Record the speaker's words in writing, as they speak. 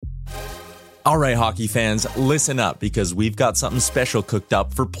All right, hockey fans, listen up because we've got something special cooked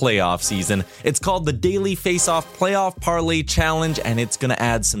up for playoff season. It's called the Daily Face-Off Playoff Parlay Challenge, and it's going to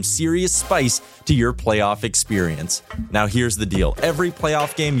add some serious spice to your playoff experience. Now, here's the deal. Every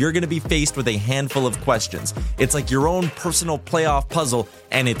playoff game, you're going to be faced with a handful of questions. It's like your own personal playoff puzzle,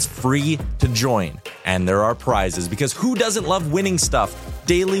 and it's free to join. And there are prizes, because who doesn't love winning stuff?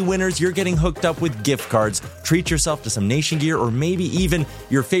 Daily winners, you're getting hooked up with gift cards. Treat yourself to some Nation gear or maybe even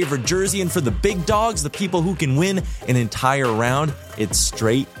your favorite jersey. And for the big dogs, the people who can win an entire round, it's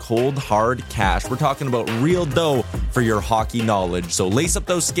straight, cold, hard cash. We're talking about real dough for your hockey knowledge. So lace up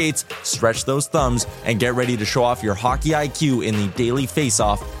those skates, stretch those thumbs, and get ready to show off your hockey IQ in the Daily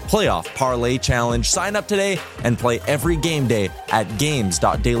Face-Off Playoff Parlay Challenge. Sign up today and play every game day at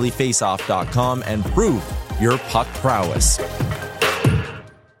games.dailyfaceoff.com and prove your puck prowess.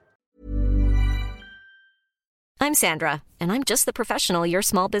 I'm Sandra, and I'm just the professional your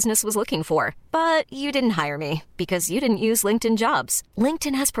small business was looking for. But you didn't hire me because you didn't use LinkedIn Jobs.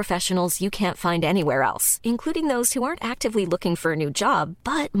 LinkedIn has professionals you can't find anywhere else, including those who aren't actively looking for a new job,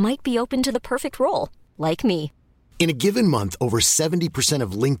 but might be open to the perfect role, like me. In a given month, over 70%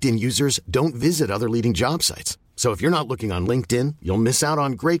 of LinkedIn users don't visit other leading job sites. So if you're not looking on LinkedIn, you'll miss out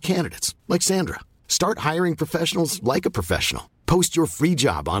on great candidates like Sandra. Start hiring professionals like a professional. Post your free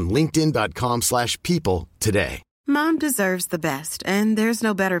job on linkedin.com/people today. Mom deserves the best, and there's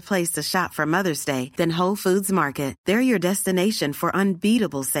no better place to shop for Mother's Day than Whole Foods Market. They're your destination for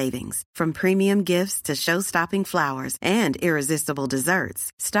unbeatable savings, from premium gifts to show-stopping flowers and irresistible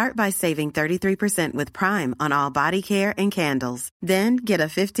desserts. Start by saving 33% with Prime on all body care and candles. Then get a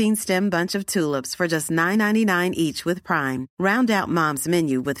 15-stem bunch of tulips for just $9.99 each with Prime. Round out Mom's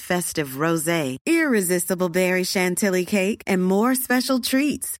menu with festive rosé, irresistible berry chantilly cake, and more special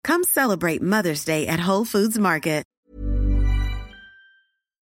treats. Come celebrate Mother's Day at Whole Foods Market.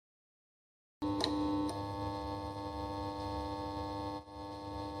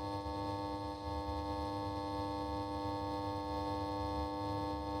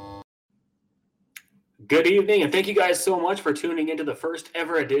 Good evening, and thank you guys so much for tuning into the first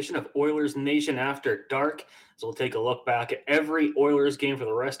ever edition of Oilers Nation After Dark. So we'll take a look back at every Oilers game for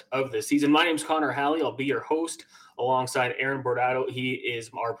the rest of the season. My name's Connor Halley. I'll be your host alongside Aaron Bordato. He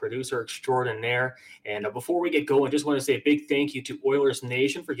is our producer extraordinaire. And before we get going, just want to say a big thank you to Oilers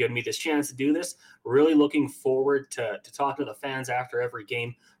Nation for giving me this chance to do this. Really looking forward to talking to the fans after every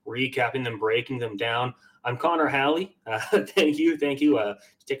game, recapping them, breaking them down. I'm Connor Halley. Thank you.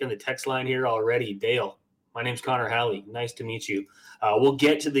 Taking the text line here already. Dale, my name's Connor Halley. Nice to meet you. We'll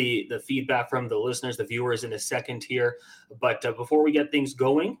get to the feedback from the listeners, the viewers in a second here. But before we get things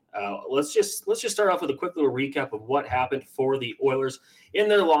going, let's just start off with a quick little recap of what happened for the Oilers in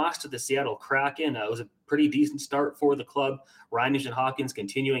their loss to the Seattle Kraken. It was a pretty decent start for the club. Ryan Nugent-Hopkins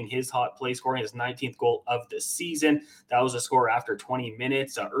continuing his hot play, scoring his 19th goal of the season. That was a score after 20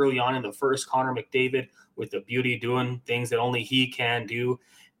 minutes. Early on in the first, Connor McDavid with the beauty doing things that only he can do.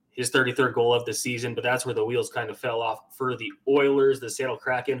 His 33rd goal of the season, but that's where the wheels kind of fell off for the Oilers. The Seattle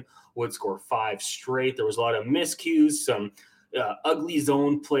Kraken would score 5 straight. There was a lot of miscues, some ugly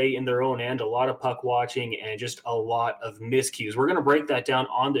zone play in their own end, a lot of puck watching, and just a lot of miscues. We're going to break that down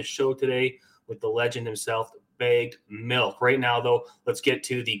on the show today with the legend himself, Bagged Milk. Right now, though, let's get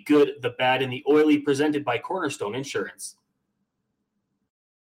to the good, the bad, and the oily, presented by Cornerstone Insurance.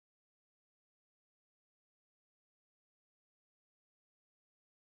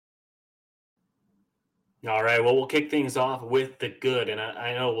 All right, well, we'll kick things off with the good, and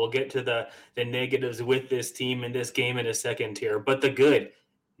I know we'll get to the negatives with this team in this game in a second here, but the good,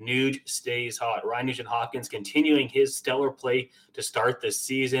 Nuge stays hot. Ryan Nugent-Hopkins continuing his stellar play to start this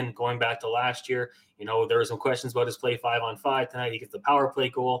season, going back to last year. You know, there were some questions about his play 5-on-5 tonight. He gets the power play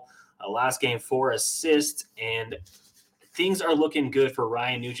goal. Last game, 4 assists, and things are looking good for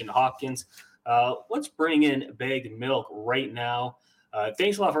Ryan Nugent-Hopkins. Let's bring in Bagged Milk right now.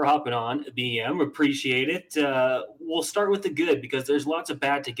 Thanks a lot for hopping on, BM. Appreciate it. We'll start with the good because there's lots of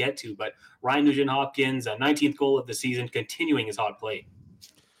bad to get to, but Ryan Nugent-Hopkins, 19th goal of the season, continuing his hot play.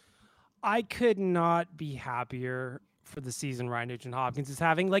 I could not be happier for the season Ryan Nugent-Hopkins is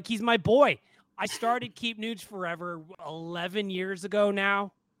having. Like, he's my boy. I started Keep Nuge Forever 11 years ago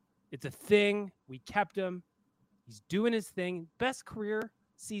now. It's a thing. We kept him. He's doing his thing. Best career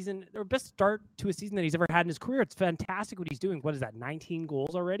season, or best start to a season that he's ever had in his career. It's fantastic what he's doing. What is that, 19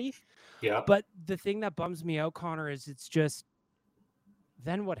 goals already? Yeah. But the thing that bums me out, Connor, is it's just,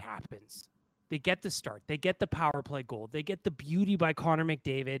 then what happens? They get the start. They get the power play goal. They get the beauty by Connor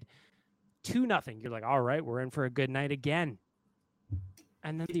McDavid. 2-0. You're like, all right, we're in for a good night again.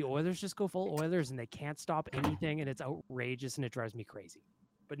 And then the Oilers just go full Oilers, and they can't stop anything, and it's outrageous, and it drives me crazy.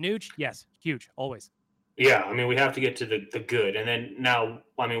 But Nuge, yes, huge, always. Yeah, I mean, we have to get to the good. And then now,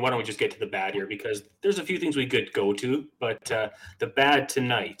 I mean, why don't we just get to the bad here? Because there's a few things we could go to, but the bad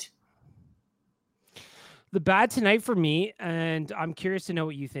tonight. The bad tonight for me, and I'm curious to know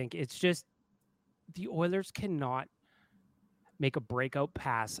what you think, it's just the Oilers cannot make a breakout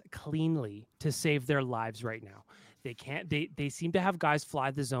pass cleanly to save their lives right now. They can't. They seem to have guys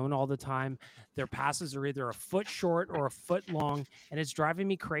fly the zone all the time. Their passes are either a foot short or a foot long, and it's driving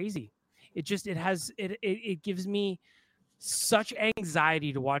me crazy. It gives me such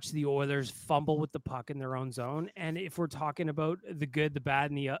anxiety to watch the Oilers fumble with the puck in their own zone. And if we're talking about the good, the bad,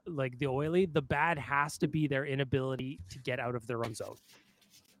 and the oily, the bad has to be their inability to get out of their own zone.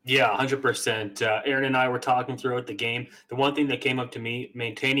 Yeah, 100%. Aaron and I were talking throughout the game. The one thing that came up to me,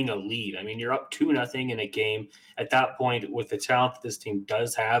 maintaining a lead. I mean, you're up 2-0 in a game. At that point, with the talent that this team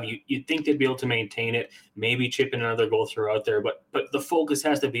does have, you'd think they'd be able to maintain it, maybe chip in another goal throughout there. But the focus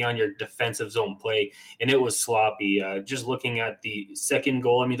has to be on your defensive zone play, and it was sloppy. Just looking at the second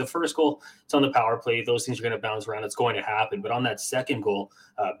goal, I mean, the first goal, it's on the power play. Those things are going to bounce around. It's going to happen. But on that second goal,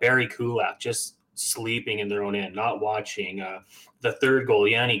 Barry Kulak just sleeping in their own end, not watching. The third goal,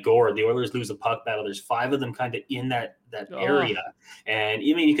 Yanni Gord, the Oilers lose a puck battle. There's 5 of them kind of in that area. And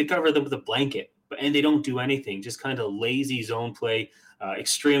I mean, you could cover them with a blanket, and they don't do anything, just kind of lazy zone play.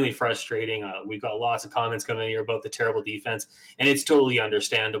 Extremely frustrating. We've got lots of comments coming in here about the terrible defense, and it's totally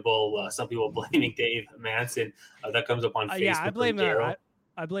understandable. Some people blaming Dave Manson. That comes up on Facebook. Yeah,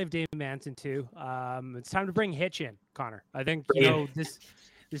 I blame Dave Manson too. It's time to bring Hitch in, Connor. I think,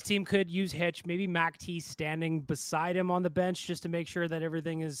 this team could use Hitch, maybe Mac T standing beside him on the bench just to make sure that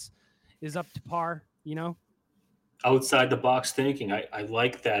everything is up to par, Outside the box thinking. I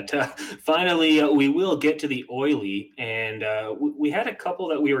like that. Finally, we will get to the Oily, and we had a couple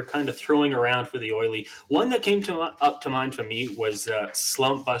that we were kind of throwing around for the Oily. One that came up to mind for me was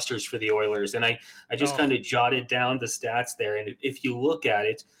slump busters for the Oilers, and I just kind of jotted down the stats there. And if you look at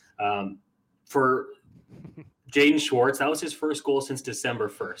it, for Jaden Schwartz, that was his first goal since December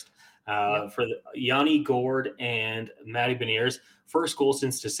 1st. For Yanni Gord and Matty Beniers, first goal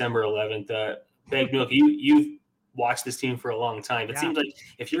since December 11th. Bagnook, you've watched this team for a long time. It seems like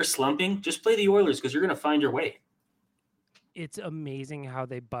if you're slumping, just play the Oilers because you're going to find your way. It's amazing how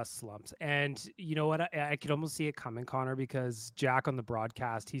they bust slumps. And you know what? I could almost see it coming, Connor, because Jack on the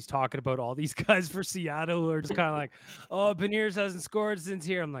broadcast, he's talking about all these guys for Seattle who are just kind of like, oh, Beniers hasn't scored since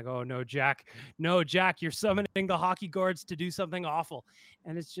here. I'm like, oh, no, Jack, you're summoning the hockey guards to do something awful.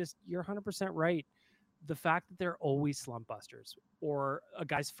 And it's just, you're 100% right. The fact that they're always slump busters, or a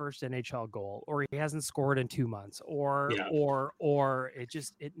guy's first NHL goal, or he hasn't scored in 2 months, or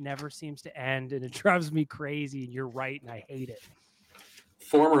it never seems to end, and it drives me crazy. And you're right, and I hate it.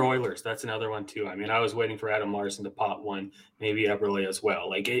 Former Oilers, that's another one too. I mean, I was waiting for Adam Larson to pop one, maybe Eberle as well.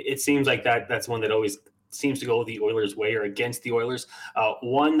 Like it seems like that's one that always seems to go the Oilers' way or against the Oilers.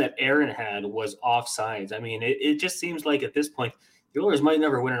 One that Aaron had was offsides. I mean, it just seems like at this point, the Oilers might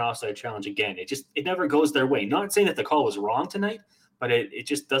never win an offside challenge again. It never goes their way. Not saying that the call was wrong tonight, but it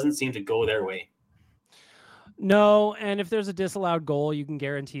just doesn't seem to go their way. No, and if there's a disallowed goal, you can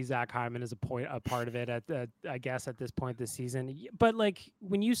guarantee Zach Hyman is a part of it I guess at this point this season. But like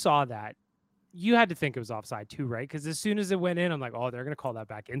when you saw that, you had to think it was offside too, right? Because as soon as it went in, I'm like, oh, they're going to call that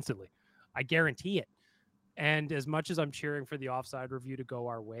back instantly. I guarantee it. And as much as I'm cheering for the offside review to go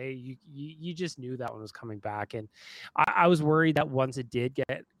our way, you just knew that one was coming back. And I was worried that once it did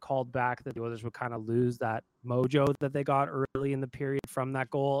get called back, that the Oilers would kind of lose that mojo that they got early in the period from that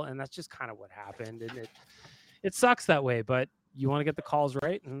goal. And that's just kind of what happened. And it sucks that way, but you want to get the calls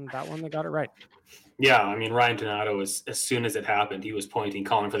right. And that one, they got it right. Yeah, I mean, Ryan Donato, as soon as it happened, he was pointing,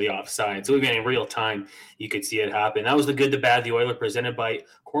 calling for the offside. So again, in real time, you could see it happen. That was the good, the bad, the Oiler, presented by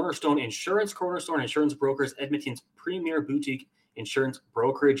Cornerstone Insurance. Cornerstone Insurance Brokers, Edmonton's premier boutique insurance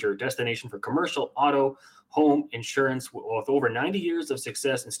brokerage, your destination for commercial, auto, home insurance with over 90 years of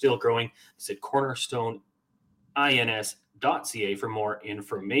success and still growing. Visit cornerstoneins.ca for more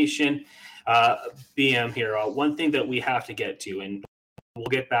information. BM here, one thing that we have to get to, and we'll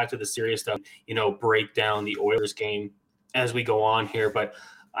get back to the serious stuff, break down the Oilers game as we go on here. But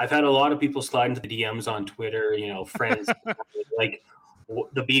I've had a lot of people slide into the DMs on Twitter, friends, like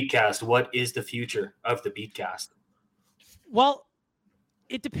the Beatcast. What is the future of the Beatcast? Well,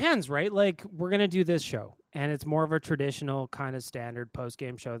 it depends, right? Like we're going to do this show, and it's more of a traditional kind of standard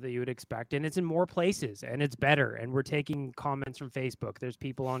post-game show that you would expect. And it's in more places, and it's better. And we're taking comments from Facebook. There's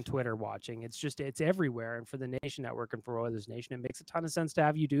people on Twitter watching. It's everywhere. And for the Nation Network and for Oilers Nation, it makes a ton of sense to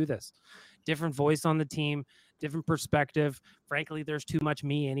have you do this. Different voice on the team, different perspective. Frankly, there's too much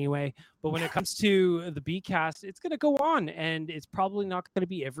me anyway. But when it comes to the B-cast, it's going to go on, and it's probably not going to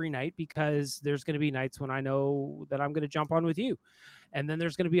be every night, because there's going to be nights when I know that I'm going to jump on with you. And then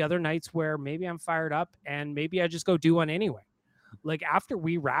there's going to be other nights where maybe I'm fired up and maybe I just go do one anyway. Like after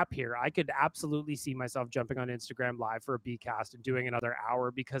we wrap here, I could absolutely see myself jumping on Instagram Live for a B-cast and doing another hour,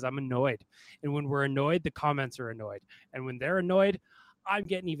 because I'm annoyed. And when we're annoyed, the comments are annoyed. And when they're annoyed, I'm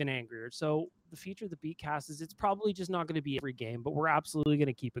getting even angrier. So the future of the B-cast is it's probably just not going to be every game, but we're absolutely going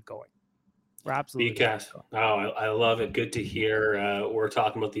to keep it going. We're absolutely B-cast. Oh, I love it. Good to hear. We're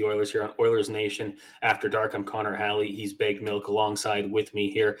talking about the Oilers here on Oilers Nation After Dark. I'm Connor Halley. He's Baked Milk alongside with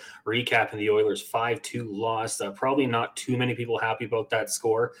me here, recapping the Oilers 5-2 loss. Probably not too many people happy about that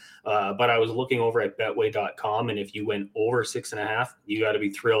score, but I was looking over at Betway.com, and if you went over 6.5, you got to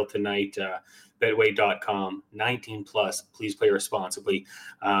be thrilled tonight. Betway.com, 19 plus. Please play responsibly.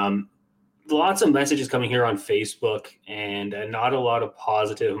 Lots of messages coming here on Facebook, and not a lot of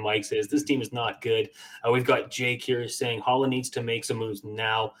positive. Mike says this team is not good. We've got Jake here saying Holland needs to make some moves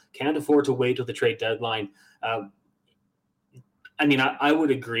now. Can't afford to wait till the trade deadline. I mean, I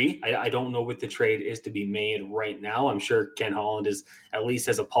would agree. I don't know what the trade is to be made right now. I'm sure Ken Holland is at least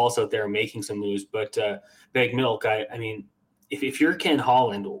has a pulse out there making some moves. But Big Milk, I mean, if you're Ken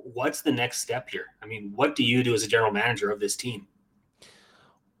Holland, what's the next step here? I mean, what do you do as a general manager of this team?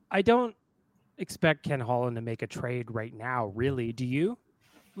 I don't expect Ken Holland to make a trade right now, really. Do you?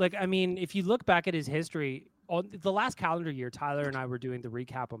 Like, I mean, if you look back at his history, on the last calendar year, Tyler and I were doing the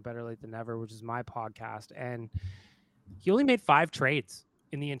recap on Better Late Than Never, which is my podcast, and he only made 5 trades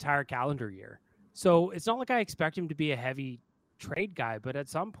in the entire calendar year. So it's not like I expect him to be a heavy trade guy, but at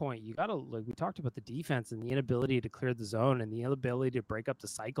some point you got to, like we talked about the defense and the inability to clear the zone and the inability to break up the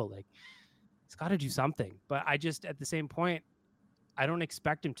cycle. Like, he's got to do something. But I just, at the same point, I don't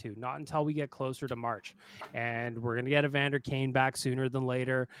expect him to, not until we get closer to March. And we're going to get Evander Kane back sooner than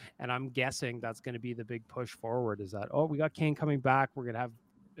later. And I'm guessing that's going to be the big push forward, is that, oh, we got Kane coming back. We're going to have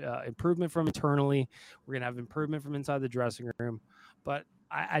improvement from internally. We're going to have improvement from inside the dressing room. But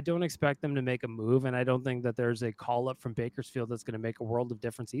I don't expect them to make a move. And I don't think that there's a call up from Bakersfield that's going to make a world of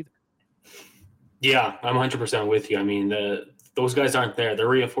difference either. Yeah, I'm 100% with you. I mean, those guys aren't there. The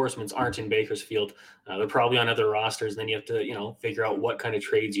reinforcements aren't in Bakersfield. They're probably on other rosters. Then you have to, figure out what kind of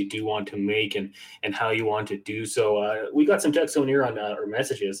trades you do want to make and how you want to do so. We got some text on here on or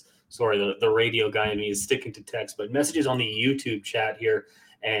messages. Sorry, the radio guy in me is sticking to text, but messages on the YouTube chat here.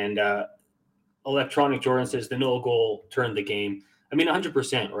 And Electronic Jordan says the no goal turned the game. I mean,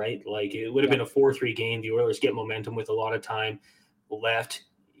 100%, right? Like, it would have been a 4-3 game. The Oilers get momentum with a lot of time left.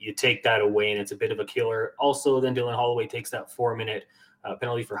 You take that away, and it's a bit of a killer. Also, then Dylan Holloway takes that 4-minute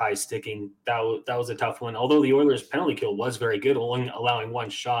penalty for high sticking. That was a tough one. Although the Oilers' penalty kill was very good, only allowing 1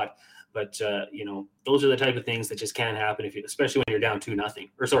 shot. But, those are the type of things that just can't happen, especially when you're down 2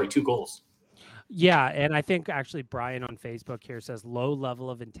 goals. Yeah, and I think actually Brian on Facebook here says low level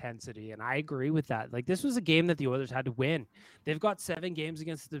of intensity, and I agree with that. Like, this was a game that the Oilers had to win. They've got 7 games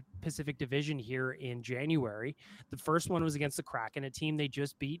against the Pacific Division here in January. The first one was against the Kraken, a team they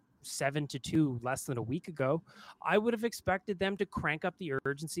just beat 7-2 less than a week ago. I would have expected them to crank up the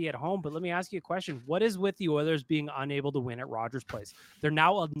urgency at home, but let me ask you a question. What is with the Oilers being unable to win at Rogers Place? They're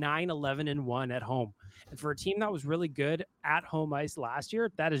now a 9-11-1 at home. And for a team that was really good at home ice last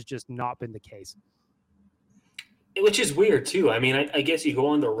year, that has just not been the case. Which is weird too. I mean, I guess you go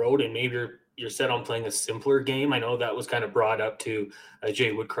on the road and maybe you're set on playing a simpler game. I know that was kind of brought up to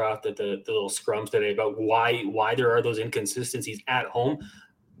Jay Woodcroft at the little scrums today about why there are those inconsistencies at home.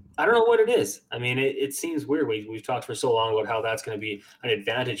 I don't know what it is. I mean, it seems weird. We've talked for so long about how that's going to be an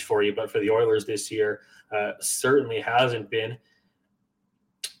advantage for you, but for the Oilers this year, certainly hasn't been.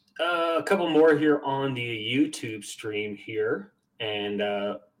 A couple more here on the YouTube stream here, and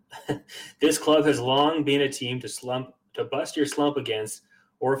this club has long been a team to bust your slump against,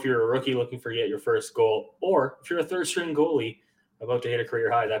 or if you're a rookie looking for your first goal, or if you're a third-string goalie about to hit a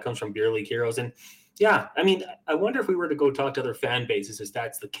career high. That comes from Beer League Heroes. And yeah, I mean, I wonder if we were to go talk to other fan bases if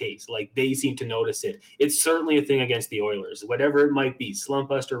that's the case. Like, they seem to notice it. It's certainly a thing against the Oilers. Whatever it might be, slump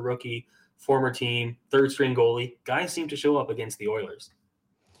buster, rookie, former team, third-string goalie, guys seem to show up against the Oilers.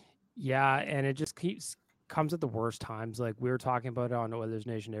 Yeah, and it just comes at the worst times. Like, we were talking about it on Oilers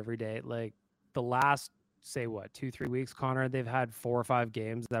Nation every day. Like, the last say 2-3 weeks, Connor, they've had 4 or 5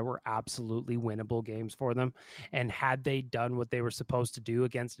 games that were absolutely winnable games for them. And had they done what they were supposed to do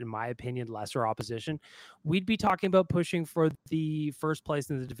against, in my opinion, lesser opposition, we'd be talking about pushing for the first place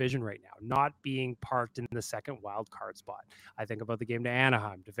in the division right now, not being parked in the second wild card spot. I think about the game to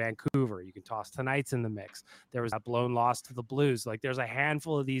Anaheim, to Vancouver. You can toss tonight's in the mix. There was that blown loss to the Blues. Like, there's a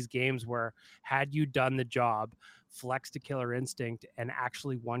handful of these games where, had you done the job, flexed to killer instinct, and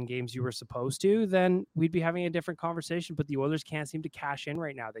actually won games you were supposed to, then we'd be having a different conversation. But the Oilers can't seem to cash in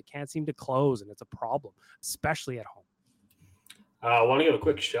right now. They can't seem to close, and it's a problem, especially at home. I want to give a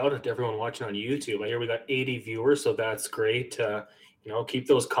quick shout out to everyone watching on YouTube. I hear we got 80 viewers, so that's great. Keep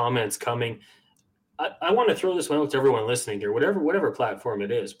those comments coming. I want to throw this one out to everyone listening here, whatever platform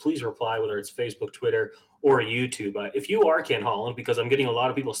it is. Please reply, whether it's Facebook, Twitter, or YouTube. If you are Ken Holland, because I'm getting a lot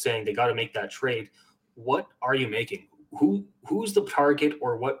of people saying they got to make that trade, what are you making? Who's the target,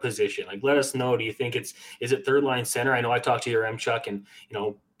 or what position? Like, let us know. Do you think is it third line center? I know I talked to your Chuck, and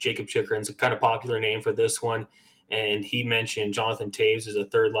Jacob Chikrin's a kind of popular name for this one, and he mentioned Jonathan Taves as a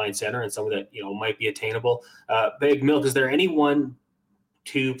third line center and someone that might be attainable. Big Milk, is there any 1,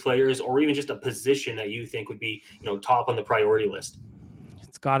 2 players, or even just a position that you think would be top on the priority list?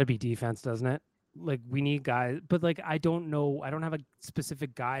 It's got to be defense, doesn't it? Like, we need guys, but like, I don't know. I don't have a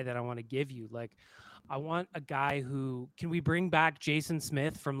specific guy that I want to give you. Like, I want a guy who, can we bring back Jason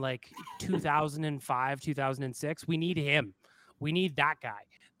Smith from like 2005, 2006? We need him. We need that guy.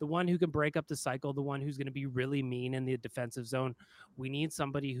 The one who can break up the cycle, the one who's going to be really mean in the defensive zone. We need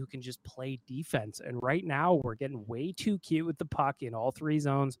somebody who can just play defense. And right now we're getting way too cute with the puck in all 3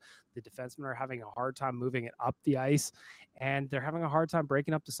 zones. The defensemen are having a hard time moving it up the ice, and they're having a hard time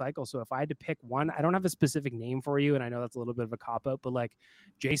breaking up the cycle. So if I had to pick one, I don't have a specific name for you, and I know that's a little bit of a cop-out, but like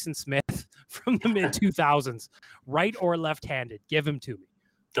Jason Smith from the mid-2000s, right or left-handed, give him to me.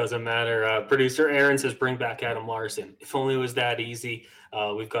 Doesn't matter. Producer Aaron says bring back Adam Larson. If only it was that easy.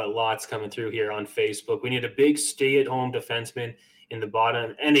 We've got lots coming through here on Facebook. We need a big stay-at-home defenseman in the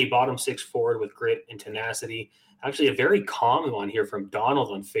bottom, and a bottom 6 forward with grit and tenacity. Actually, a very common one here from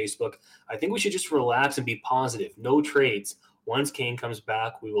Donald on Facebook. I think we should just relax and be positive. No trades. Once Kane comes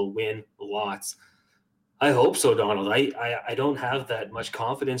back, we will win lots. I hope so, Donald. I don't have that much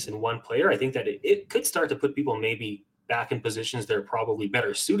confidence in one player. I think that it could start to put people maybe back in positions they're probably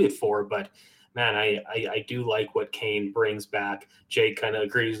better suited for. But, man, I do like what Kane brings back. Jake kind of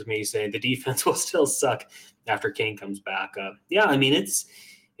agrees with me, saying the defense will still suck after Kane comes back.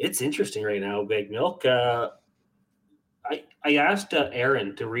 It's interesting right now, Big Milk. I asked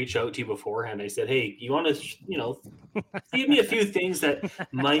Aaron to reach out to you beforehand. I said, hey, you want to, give me a few things that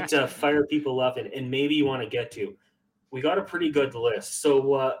might fire people up and maybe you want to get to. We got a pretty good list.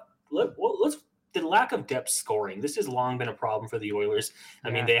 So let's the lack of depth scoring. This has long been a problem for the Oilers. I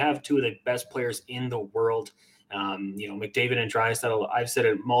mean, they have 2 of the best players in the world. McDavid and Draisaitl, I've said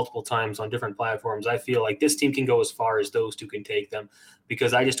it multiple times on different platforms. I feel like this team can go as far as those 2 can take them,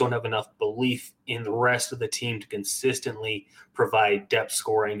 because I just don't have enough belief in the rest of the team to consistently provide depth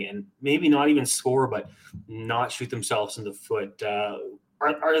scoring, and maybe not even score, but not shoot themselves in the foot.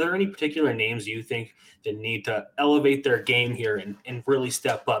 Are there any particular names you think that need to elevate their game here and really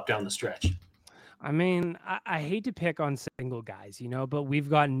step up down the stretch? I mean, I hate to pick on single guys, but we've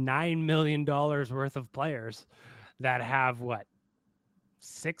got $9 million worth of players that have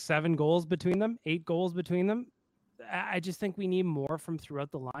 6, 7 goals between them, 8 goals between them. I just think we need more from throughout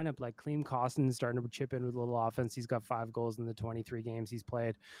the lineup. Like, Klim Kostin starting to chip in with a little offense. He's got 5 goals in the 23 games he's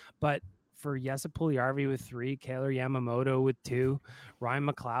played. But for Jesse Puljujarvi with 3, Kailer Yamamoto with 2, Ryan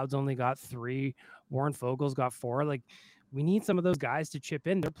McLeod's only got 3, Warren Fogel's got 4. Like, we need some of those guys to chip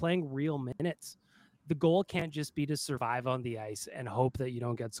in. They're playing real minutes. The goal can't just be to survive on the ice and hope that you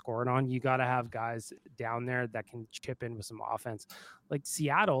don't get scored on. You got to have guys down there that can chip in with some offense. Like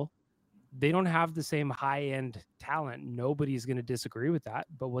Seattle, they don't have the same high-end talent. Nobody's going to disagree with that.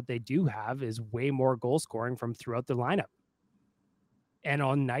 But what they do have is way more goal scoring from throughout the lineup. And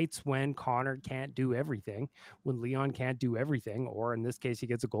on nights when Connor can't do everything, when Leon can't do everything, or in this case, he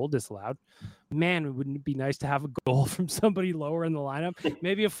gets a goal disallowed, man, wouldn't it be nice to have a goal from somebody lower in the lineup?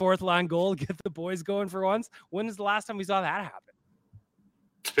 Maybe a 4th line goal, get the boys going for once. When is the last time we saw that happen?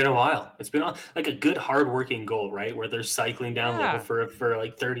 It's been a while. It's been like a good, hard-working goal, right? Where they're cycling down low for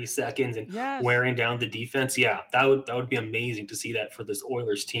like 30 seconds and wearing down the defense. Yeah, that would be amazing to see that for this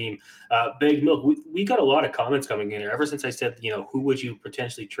Oilers team. Big Milk, we got a lot of comments coming in here. Ever since I said, who would you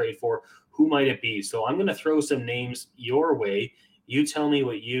potentially trade for? Who might it be? So I'm going to throw some names your way. You tell me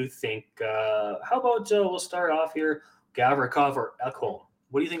what you think. How about we'll start off here, Gavrikov or Ekholm?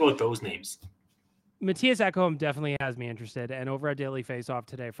 What do you think about those names? Matthias Ekholm definitely has me interested. And over at Daily Faceoff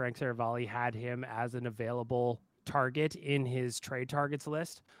today, Frank Saravalli had him as an available target in his trade targets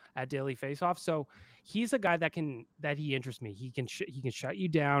list at Daily Faceoff. So he's a guy that he interests me. He can shut you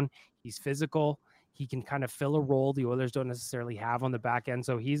down. He's physical. He can kind of fill a role the Oilers don't necessarily have on the back end.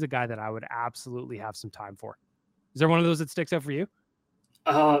 So he's a guy that I would absolutely have some time for. Is there one of those that sticks out for you?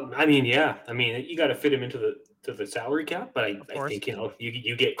 I mean, yeah. I mean, you got to fit him into the salary cap, but I think,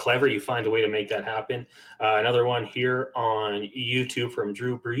 you get clever, you find a way to make that happen. Another one here on YouTube from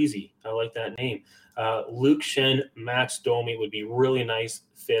Drew Breezy. I like that name. Luke Shen, Max Domi would be really nice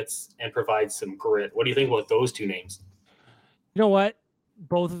fits and provide some grit. What do you think about those two names? You know what?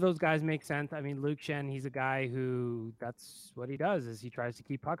 Both of those guys make sense. I mean, Luke Shen, he's a guy who that's what he does is he tries to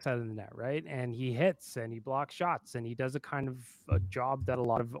keep pucks out of the net, right? And he hits and he blocks shots and he does a kind of a job that a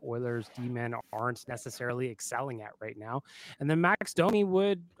lot of Oilers D-men aren't necessarily excelling at right now. And then Max Domi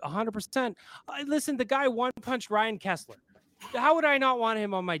would 100%. Listen, the guy one-punched Ryan Kessler. How would I not want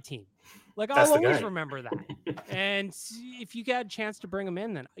him on my team? Like, I'll always remember that. And if you get a chance to bring him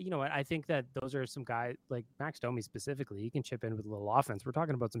in, then, you know what? I think that those are some guys like Max Domi specifically. He can chip in with a little offense. We're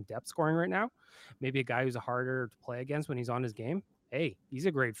talking about some depth scoring right now. Maybe a guy who's harder to play against when he's on his game. Hey, he's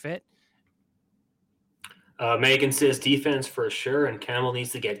a great fit. Megan says defense for sure, and Campbell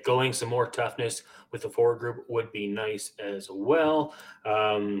needs to get going. Some more toughness with the forward group would be nice as well.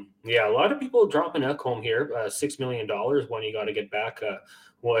 Yeah, a lot of people dropping Ekholm here. $6 million, one you got to get back.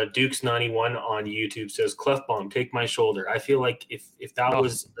 Dukes91 on YouTube says, Clefbaum, take my shoulder. I feel like if that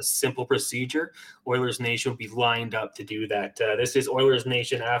was a simple procedure, Oilers Nation would be lined up to do that. This is Oilers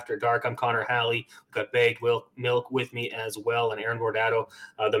Nation After Dark. I'm Connor Halley. We've got Bagged Milk with me as well, and Aaron Bordato,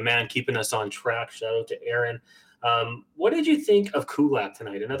 the man keeping us on track. Shout out to Aaron. What did you think of Kulak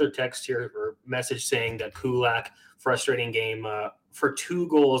tonight? Another text here or message saying that Kulak, frustrating game. For 2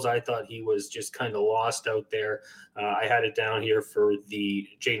 goals, I thought he was just kind of lost out there. I had it down here for the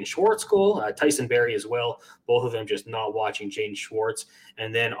Jaden Schwartz goal, Tyson Barrie as well. Both of them just not watching Jaden Schwartz.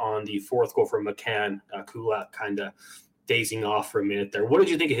 And then on the 4th goal from McCann, Kulak kind of dazing off for a minute there. What did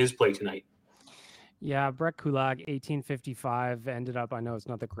you think of his play tonight? Yeah, Brett Kulak, 1855, ended up, I know it's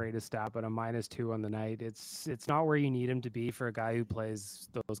not the greatest stat, but a -2 on the night. It's not where you need him to be for a guy who plays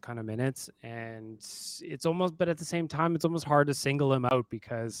those kind of minutes. And it's almost, but at the same time, it's almost hard to single him out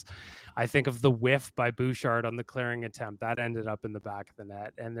because I think of the whiff by Bouchard on the clearing attempt. That ended up in the back of the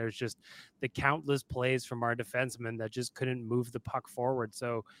net. And there's just the countless plays from our defensemen that just couldn't move the puck forward.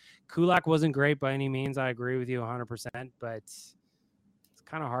 So Kulak wasn't great by any means. I agree with you 100%, but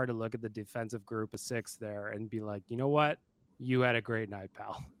kind of hard to look at the defensive group of 6 there and be like, you know what? You had a great night,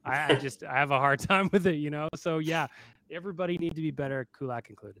 pal. I have a hard time with it, you know? So yeah, everybody need to be better, Kulak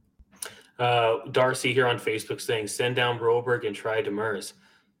included. Darcy here on Facebook saying, send down Broberg and try Demers.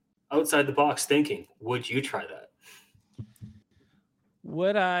 Outside the box thinking, would you try that?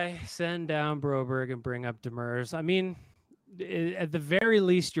 Would I send down Broberg and bring up Demers? I mean, at the very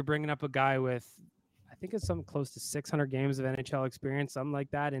least, you're bringing up a guy with, I think it's something close to 600 games of NHL experience, something like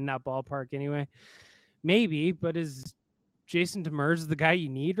that, in that ballpark anyway. Maybe, but is Jason Demers the guy you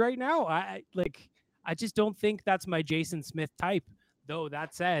need right now? I just don't think that's my Jason Smith type. Though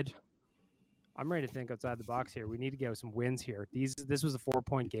that said, I'm ready to think outside the box here. We need to get some wins here. This was a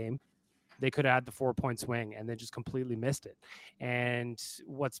 4-point game. They could have had the 4-point swing and then just completely missed it. And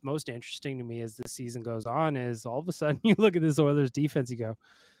what's most interesting to me as the season goes on is all of a sudden you look at this Oilers defense, you go,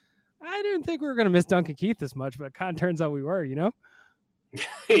 I didn't think we were going to miss Duncan Keith this much, but it kind of turns out we were, you know?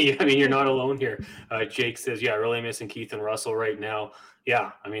 Yeah, I mean, you're not alone here. Jake says, yeah, really missing Keith and Russell right now.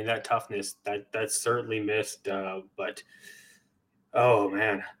 Yeah, I mean, that toughness, that's certainly missed. But, oh,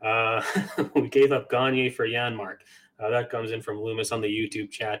 man. We gave up Gagne for Janmark. That comes in from Loomis on the YouTube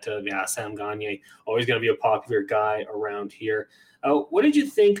chat. Yeah, Sam Gagne, always going to be a popular guy around here. What did you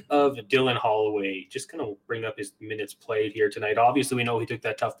think of Dylan Holloway? Just kind of bring up his minutes played here tonight. Obviously, we know he took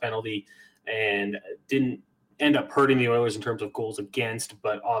that tough penalty and didn't end up hurting the Oilers in terms of goals against,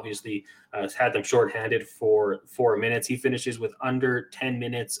 but obviously has had them shorthanded for 4 minutes. He finishes with under 10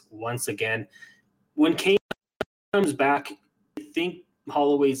 minutes once again. When Kane comes back, do you think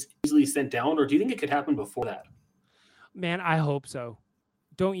Holloway's easily sent down, or do you think it could happen before that? Man, I hope so.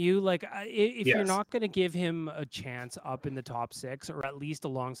 Don't you? Like, if Yes. You're not going to give him a chance up in the top 6, or at least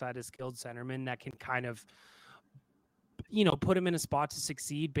alongside a skilled centerman that can kind of, you know, put him in a spot to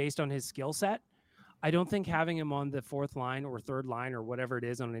succeed based on his skill set, I don't think having him on the 4th line or 3rd line or whatever it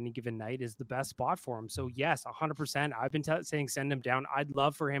is on any given night is the best spot for him. So yes, 100%. I've been saying send him down. I'd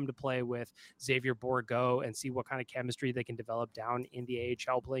love for him to play with Xavier Bourgault and see what kind of chemistry they can develop down in the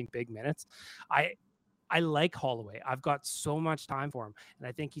AHL playing big minutes. I like Holloway. I've got so much time for him, and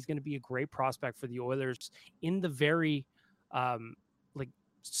I think he's going to be a great prospect for the Oilers in the very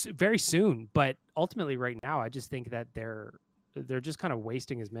very soon. But ultimately right now, I just think that they're just kind of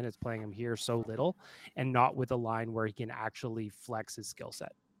wasting his minutes playing him here so little and not with a line where he can actually flex his skill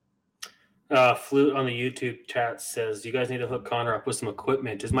set. Flute on the YouTube chat says, you guys need to hook Connor up with some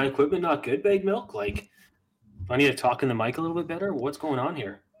equipment. Is my equipment not good, Bag Milk? Like, do I need to talk in the mic a little bit better? What's going on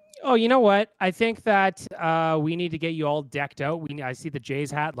here? Oh, you know what? I think that we need to get you all decked out. I see the Jays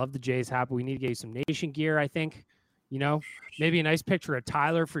hat. Love the Jays hat, but we need to get you some Nation gear, I think. Maybe a nice picture of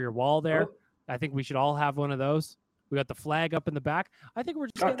Tyler for your wall there. Oh. I think we should all have one of those. We got the flag up in the back. I think we're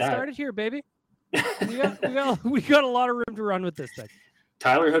just getting started here, baby. we got a lot of room to run with this thing.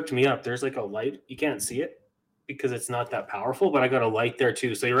 Tyler hooked me up. There's like a light. You can't see it because it's not that powerful, but I got a light there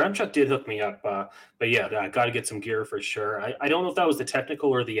too. So your Ramchuck did hook me up. But yeah, I got to get some gear for sure. I don't know if that was the technical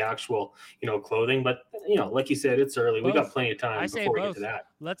or the actual, clothing, but like you said, it's early. Both. We got plenty of time before we get to that.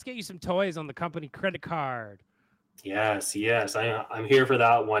 Let's get you some toys on the company credit card. Yes. I'm here for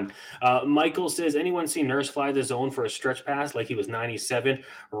that one. Michael says, anyone see Nurse fly the zone for a stretch pass like he was 97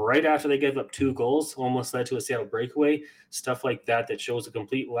 right after they gave up 2 goals, almost led to a Seattle breakaway? Stuff like that shows a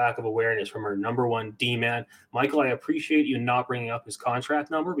complete lack of awareness from our number one D-man. Michael, I appreciate you not bringing up his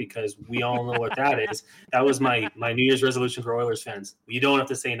contract number because we all know what that is. That was my New Year's resolution for Oilers fans. You don't have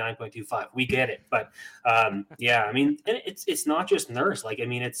to say 9.25. We get it. But yeah, I mean, it's not just Nurse. Like, I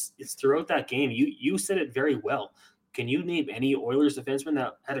mean, it's throughout that game. You said it very well. Can you name any Oilers defenseman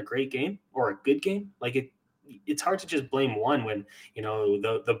that had a great game or a good game? Like it's hard to just blame one when,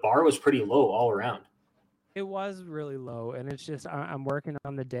 the bar was pretty low all around. It was really low. And it's just, I'm working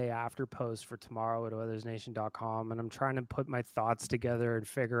on the day after post for tomorrow at Oilersnation.com. And I'm trying to put my thoughts together and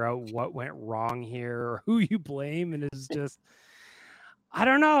figure out what went wrong here or who you blame. And it's just, I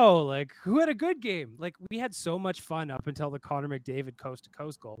don't know, like who had a good game? Like we had so much fun up until the Connor McDavid coast to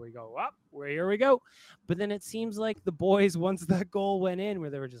coast goal. We go up, here we go. But then it seems like the boys, once that goal went in, where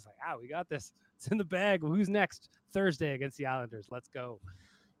they were just like, we got this. It's in the bag. Who's next? Thursday against the Islanders. Let's go.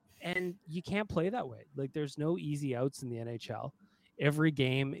 And you can't play that way. Like there's no easy outs in the NHL. Every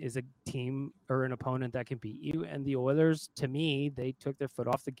game is a team or an opponent that can beat you. And the Oilers, to me, they took their foot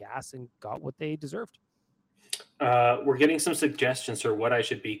off the gas and got what they deserved. We're getting some suggestions for what I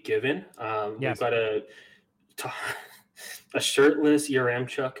should be given. Yes. We've got a shirtless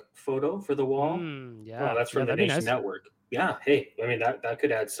Yaramchuk photo for the wall. That's from the Nation Network. Yeah, hey, I mean that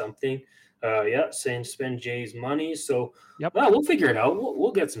could add something. Saying spend Jay's money. So we'll figure it out.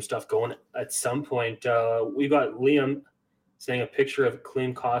 We'll get some stuff going at some point. We got Liam saying a picture of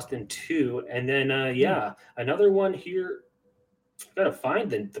Klim Kostin too, and then another one here. Got to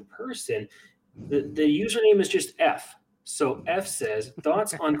find the person. The username is just F. So F says,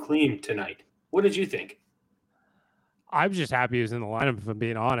 thoughts on Klim tonight. What did you think? I'm just happy he was in the lineup, if I'm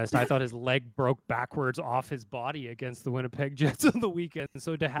being honest. I thought his leg broke backwards off his body against the Winnipeg Jets on the weekend.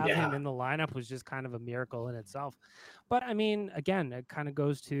 So to have him in the lineup was just kind of a miracle in itself. But, I mean, again, it kind of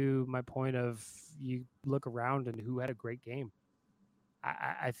goes to my point of you look around and who had a great game.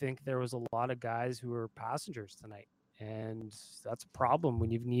 I think there was a lot of guys who were passengers tonight. And that's a problem when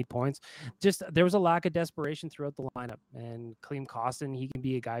you need points. Just there was a lack of desperation throughout the lineup. And Klim Kostin, he can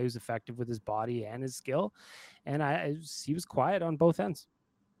be a guy who's effective with his body and his skill. And he was quiet on both ends.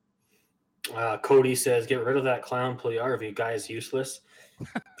 Cody says, get rid of that clown Puljujärvi. Guy is useless.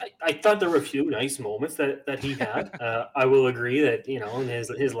 I thought there were a few nice moments that he had. I will agree that,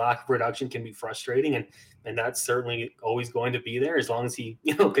 his lack of production can be frustrating. And that's certainly always going to be there as long as he,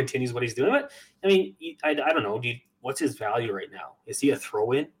 continues what he's doing. But, I mean, I don't know. What's his value right now? Is he a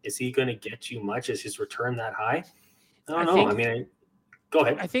throw-in? Is he going to get you much? Is his return that high? I don't know. Go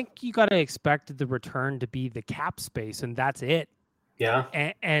ahead. I think you got to expect the return to be the cap space, and that's it. Yeah.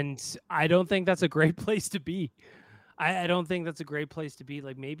 And I don't think that's a great place to be. I don't think that's a great place to be.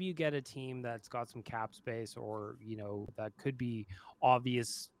 Like maybe you get a team that's got some cap space or, that could be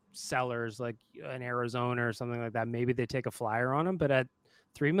obvious sellers like an Arizona or something like that. Maybe they take a flyer on them, but at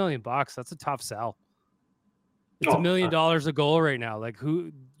 $3 million, that's a tough sell. It's $1 million a goal right now. Like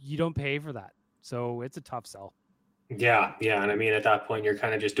who you don't pay for that. So it's a tough sell. Yeah. And I mean, at that point, you're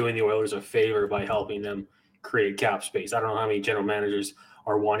kind of just doing the Oilers a favor by helping them create cap space. I don't know how many general managers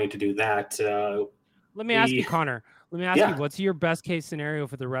are wanting to do that. Let me ask you, Connor. Let me ask you, what's your best case scenario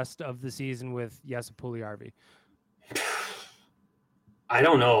for the rest of the season with Jesse Puljujärvi? I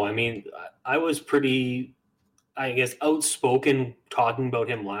don't know. I mean, I was pretty, outspoken talking about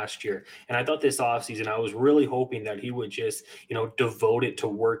him last year. And I thought this offseason, I was really hoping that he would just, devote it to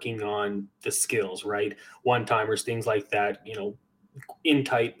working on the skills, right? One-timers, things like that, in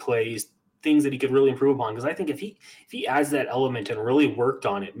tight plays, things that he could really improve upon. Because I think if he adds that element and really worked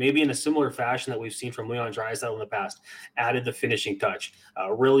on it, maybe in a similar fashion that we've seen from Leon Draisaitl in the past, added the finishing touch,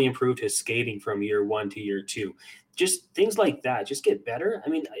 really improved his skating from year 1 to year 2. Just things like that, just get better. I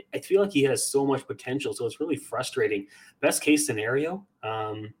mean, I feel like he has so much potential, so it's really frustrating. Best case scenario,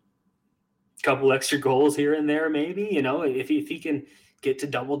 couple extra goals here and there, maybe, if he can get to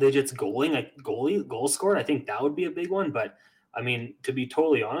double digits goal scored, I think that would be a big one. But I mean, to be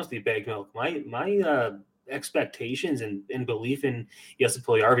totally honest with you, Bag Milk, my expectations and belief in Jesse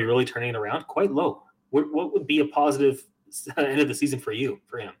Puljujärvi really turning it around quite low. What would be a positive end of the season for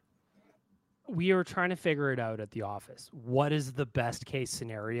him? We are trying to figure it out at the office. What is the best case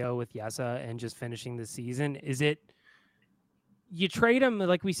scenario with Jesse and just finishing the season? Is it you trade him,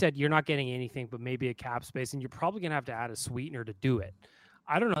 like we said, you're not getting anything but maybe a cap space, and you're probably going to have to add a sweetener to do it.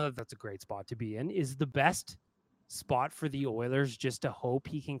 I don't know that that's a great spot to be in. Is the best spot for the Oilers just to hope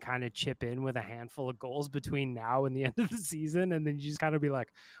he can kind of chip in with a handful of goals between now and the end of the season, and then you just kind of be like,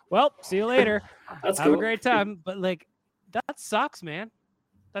 well, see you later. Have a great time. But like, that sucks, man.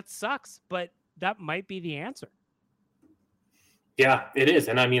 That sucks. But that might be the answer. Yeah, it is.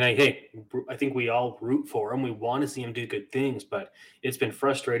 And I mean, I think we all root for him. We want to see him do good things, but it's been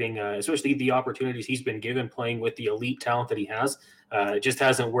frustrating, especially the opportunities he's been given playing with the elite talent that he has. It just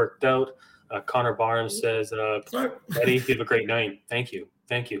hasn't worked out. Connor Barnes says, Eddie, you have a great night. Thank you.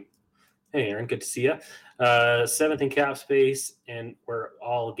 Hey, Aaron, good to see you. 7th in cap space, and we're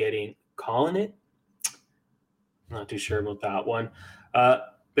all calling it. Not too sure about that one.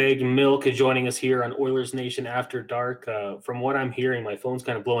 Big Milk is joining us here on Oilers Nation After Dark. From what I'm hearing, my phone's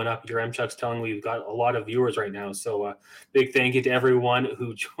kind of blowing up. Your M-Chuck's telling me we've got a lot of viewers right now. So big thank you to everyone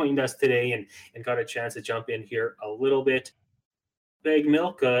who joined us today and got a chance to jump in here a little bit. Big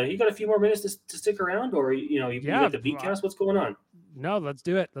Milk, you got a few more minutes to stick around, or you got the Beatcast? What's going on? No, let's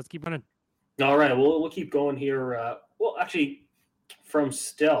do it. Let's keep running. All right, we'll keep going here. Well, actually, from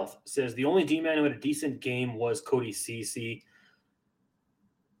Stealth says the only D-man who had a decent game was Cody Ceci.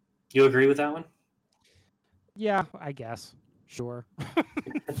 You agree with that one? Yeah, I guess. Sure.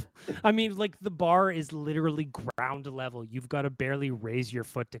 I mean, like, the bar is literally ground level. You've got to barely raise your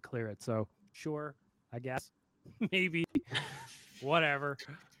foot to clear it. So, sure, I guess. Maybe. Whatever.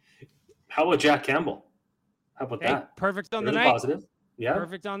 How about Jack Campbell? How about that? Perfect on the night. Positive. Yeah.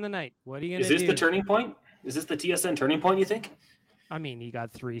 Perfect on the night. What are you going to do? Is this the turning point? Is this the TSN turning point, you think? I mean, he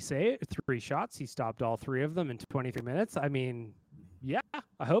got 3 shots. He stopped all 3 of them in 23 minutes. I mean, yeah,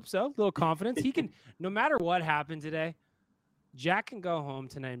 I hope so. A little confidence. He can, no matter what happened today, Jack can go home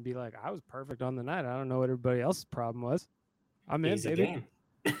tonight and be like, I was perfect on the night. I don't know what everybody else's problem was. I'm in, Easy baby.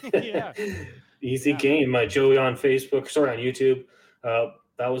 Game. Yeah. Easy game. Joey on YouTube.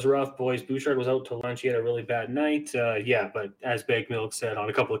 That was rough, boys. Bouchard was out to lunch. He had a really bad night. But as Big Milk said on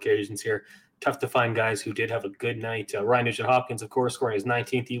a couple occasions here, tough to find guys who did have a good night. Ryan Nugent-Hopkins, of course, scoring his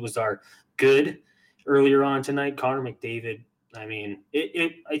 19th. He was our good earlier on tonight. Connor McDavid. I mean,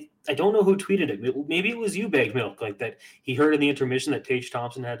 I don't know who tweeted it. Maybe it was you, Big Milk, like that he heard in the intermission that Tage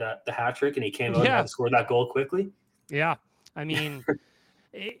Thompson had the hat trick and he came out and scored that goal quickly. Yeah. I mean,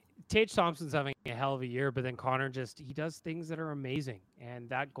 Tage Thompson's having a hell of a year, but then Connor he does things that are amazing. And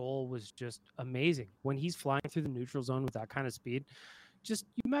that goal was just amazing. When he's flying through the neutral zone with that kind of speed, you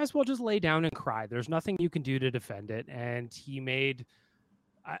might as well just lay down and cry. There's nothing you can do to defend it. And he made,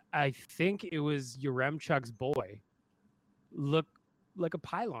 I think it was Yaremchuk's boy, look like a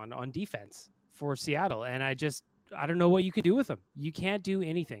pylon on defense for Seattle. And I don't know what you can do with him. You can't do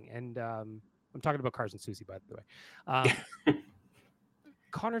anything. And I'm talking about Carson Soucy, by the way.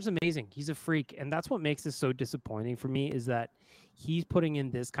 Connor's amazing. He's a freak. And that's what makes this so disappointing for me is that he's putting in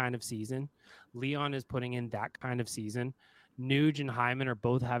this kind of season. Leon is putting in that kind of season. Nuge and Hyman are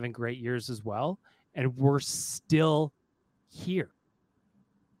both having great years as well. And we're still here.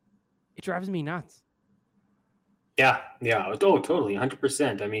 It drives me nuts. Yeah. Oh, totally,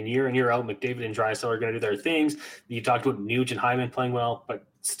 100%. I mean, year in, year out, McDavid and Draisaitl are going to do their things. You talked about Nuge and Hyman playing well, but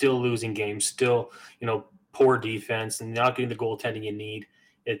still losing games, still, poor defense and not getting the goaltending you need.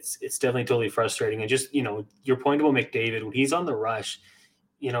 It's definitely totally frustrating. And just, your point about McDavid, when he's on the rush,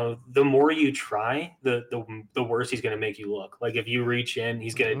 the more you try, the worse he's going to make you look. Like if you reach in,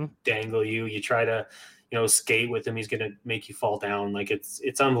 he's going to dangle you. You try to, skate with him, he's going to make you fall down. Like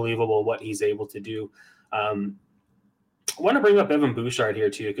it's unbelievable what he's able to do. I want to bring up Evan Bouchard here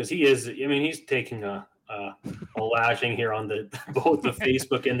too, because he's taking a lashing here on both the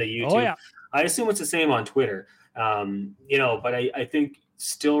Facebook and the YouTube. Oh, yeah. I assume it's the same on Twitter. But I think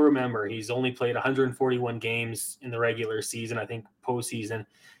still remember he's only played 141 games in the regular season. I think postseason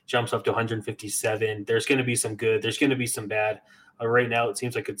jumps up to 157. There's going to be some good. There's going to be some bad. Right now, it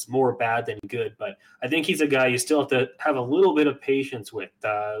seems like it's more bad than good, but I think he's a guy you still have to have a little bit of patience with.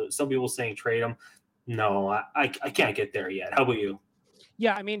 Some people saying trade him. No, I can't get there yet. How about you?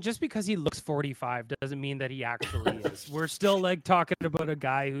 Yeah, I mean, just because he looks 45 doesn't mean that he actually is. We're still like talking about a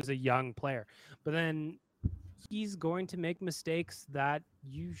guy who's a young player, but then he's going to make mistakes that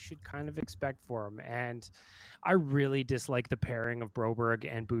you should kind of expect for him. And I really dislike the pairing of Broberg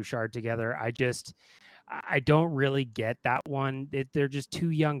and Bouchard together. I don't really get that one. They're just two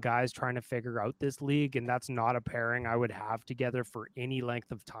young guys trying to figure out this league, and that's not a pairing I would have together for any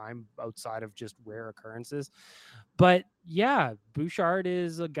length of time outside of just rare occurrences. But yeah, Bouchard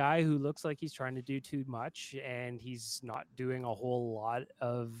is a guy who looks like he's trying to do too much, and he's not doing a whole lot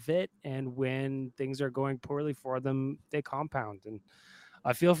of it. And when things are going poorly for them, they compound. And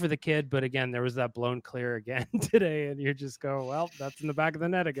I feel for the kid, but again, there was that blown clear again today, and you just go, well, that's in the back of the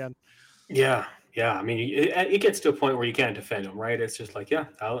net again. Yeah. I mean, it gets to a point where you can't defend him, right? It's just like, yeah,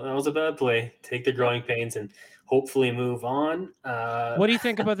 that was a bad play. Take the growing pains and hopefully move on. What do you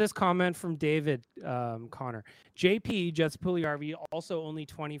think about this comment from David, Connor? JP, Jets Puljujarvi, also only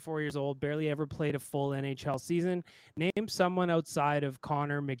 24 years old, barely ever played a full NHL season. Name someone outside of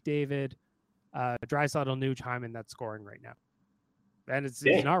Connor, McDavid, Draisaitl, Nuge, Hyman that's scoring right now. And it's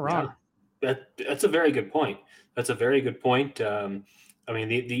not wrong. Yeah. That's a very good point. That's a very good point. I mean,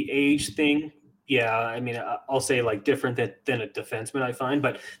 the age thing, yeah, I mean, I'll say like different than a defenseman, I find,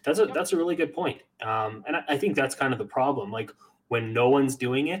 but that's a really good point. And I think that's kind of the problem. Like when no one's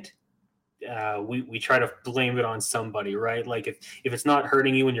doing it, we try to blame it on somebody, right? Like if it's not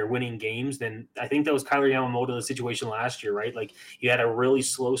hurting you when you're winning games, then I think that was Kyler Yamamoto's situation last year, right? Like he had a really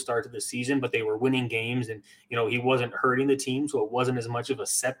slow start to the season, but they were winning games and, he wasn't hurting the team. So it wasn't as much of a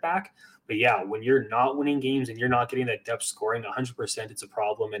setback. But yeah, when you're not winning games and you're not getting that depth scoring 100%, it's a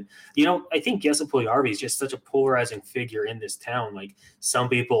problem. And, I think Jesse Puljujarvi is just such a polarizing figure in this town. Like some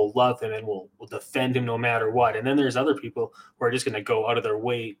people love him and will defend him no matter what. And then there's other people who are just going to go out of their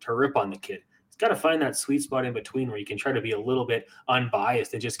way to rip on the kid. He's got to find that sweet spot in between where you can try to be a little bit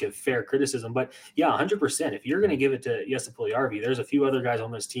unbiased and just give fair criticism. But yeah, 100%. If you're going to give it to Jesse Puljujarvi, there's a few other guys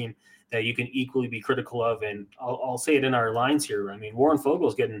on this team that you can equally be critical of. And I'll say it in our lines here. I mean, Warren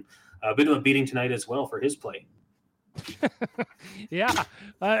Fogel's getting a bit of a beating tonight as well for his play. Yeah.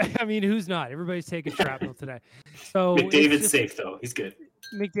 I mean, who's not? Everybody's taking shrapnel today. So McDavid's safe, though. He's good.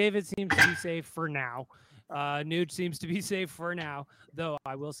 McDavid seems to be safe for now. Nuge seems to be safe for now, though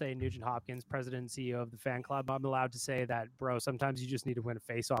I will say Nugent Hopkins, president and CEO of the fan club, I'm allowed to say that, bro, sometimes you just need to win a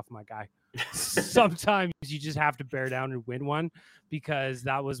face-off, my guy. Sometimes you just have to bear down and win one, because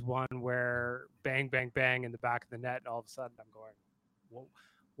that was one where bang, bang, bang in the back of the net, and all of a sudden I'm going, whoa.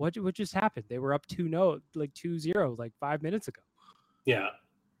 What just happened? They were up 2-0, like 2-0, like 5 minutes ago. Yeah.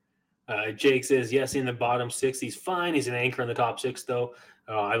 Jake says, yes, in the bottom six, he's fine. He's an anchor in the top six, though.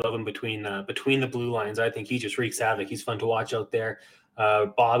 I love him between the blue lines. I think he just wreaks havoc. He's fun to watch out there.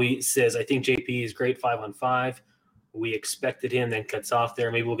 Bobby says, I think JP is great 5-on-5. We expected him, then cuts off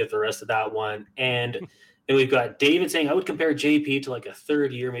there. Maybe we'll get the rest of that one. And then we've got David saying, I would compare JP to like a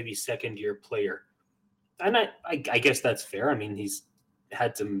third-year, maybe second-year player. And I guess that's fair. I mean, he's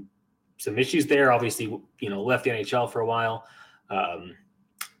had some issues there. Obviously, left the NHL for a while.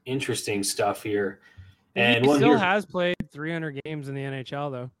 Interesting stuff here. And he still has played 300 games in the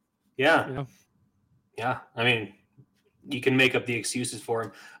NHL, though. Yeah. Yeah. I mean, you can make up the excuses for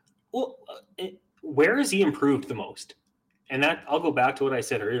him. Well, where has he improved the most? And that I'll go back to what I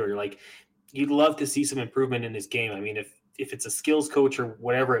said earlier. Like, you'd love to see some improvement in his game. I mean, if it's a skills coach or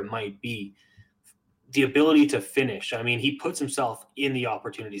whatever it might be, the ability to finish. I mean, he puts himself in the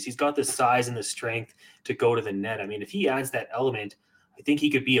opportunities. He's got the size and the strength to go to the net. I mean, if he adds that element, I think he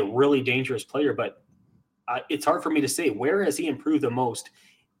could be a really dangerous player. But it's hard for me to say, where has he improved the most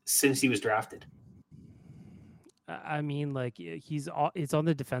since he was drafted? I mean, like it's on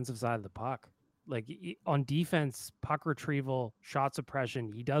the defensive side of the puck. Like on defense, puck retrieval, shot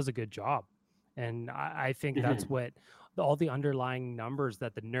suppression, he does a good job. And I think that's what all the underlying numbers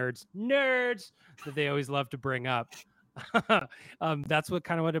that the nerds that they always love to bring up. That's what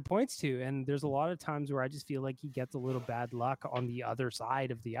it points to. And there's a lot of times where I just feel like he gets a little bad luck on the other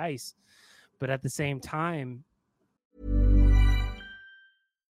side of the ice. But at the same time,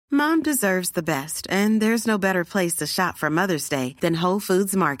 Mom deserves the best, and there's no better place to shop for Mother's Day than Whole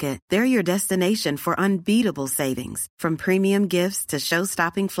Foods Market. They're your destination for unbeatable savings, from premium gifts to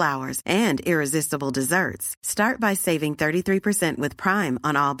show-stopping flowers and irresistible desserts. Start by saving 33% with Prime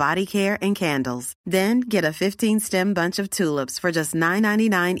on all body care and candles. Then get a 15-stem bunch of tulips for just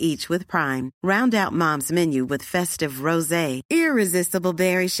 $9.99 each with Prime. Round out Mom's menu with festive rosé, irresistible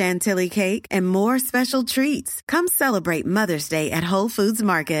berry chantilly cake, and more special treats. Come celebrate Mother's Day at Whole Foods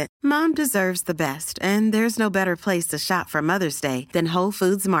Market. Mom deserves the best, and there's no better place to shop for Mother's Day than Whole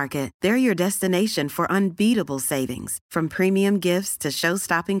Foods Market. They're your destination for unbeatable savings, from premium gifts to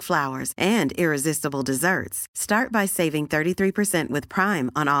show-stopping flowers and irresistible desserts. Start by saving 33% with Prime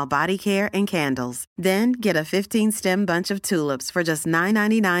on all body care and candles. Then get a 15-stem bunch of tulips for just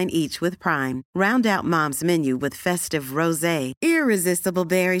 $9.99 each with Prime. Round out Mom's menu with festive rosé, irresistible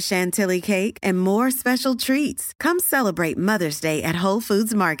berry chantilly cake, and more special treats. Come celebrate Mother's Day at Whole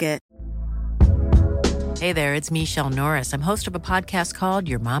Foods Market. Hey there, it's Michelle Norris. I'm host of a podcast called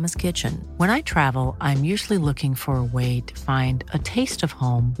Your Mama's Kitchen. When I travel, I'm usually looking for a way to find a taste of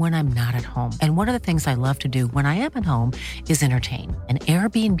home when I'm not at home. And one of the things I love to do when I am at home is entertain. And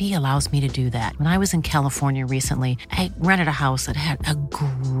Airbnb allows me to do that. When I was in California recently, I rented a house that had a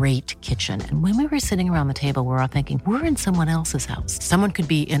great kitchen. And when we were sitting around the table, we're all thinking, we're in someone else's house. Someone could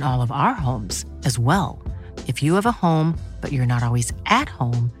be in all of our homes as well. If you have a home, but you're not always at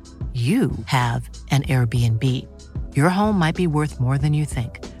home, you have an Airbnb. Your home might be worth more than you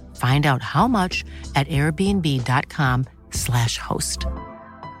think. Find out how much at airbnb.com/host.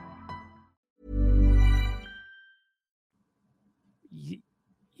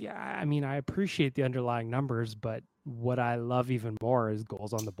 Yeah, I mean, I appreciate the underlying numbers, but what I love even more is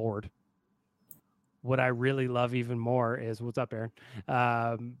goals on the board. What I really love even more is, what's up, Aaron?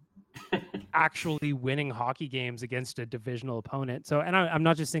 Actually winning hockey games against a divisional opponent. So, and I'm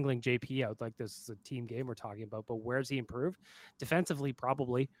not just singling JP out, like this is a team game we're talking about, but where's he improved? Defensively,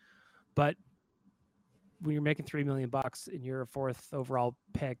 probably. But when you're making $3 million and you're a 4th overall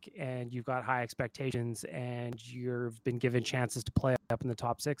pick and you've got high expectations and you've been given chances to play up in the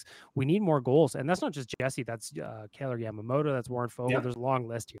top 6, we need more goals. And that's not just Jesse, that's Kaylor Yamamoto, that's Warren Fogle. Yeah. There's a long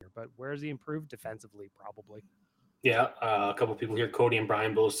list here, but where's he improved? Defensively, probably. Yeah, a couple of people here, Cody and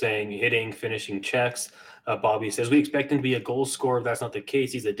Brian, both saying hitting, finishing checks. Bobby says, we expect him to be a goal scorer. That's not the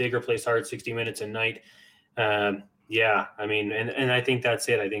case. He's a digger, plays hard 60 minutes a night. Yeah, I mean, and I think that's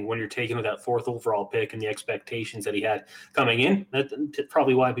it. I think when you're taking with that 4th overall pick and the expectations that he had coming in, that's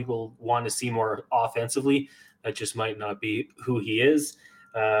probably why people want to see more offensively. That just might not be who he is.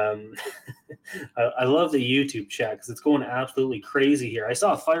 I love the YouTube chat because it's going absolutely crazy here. I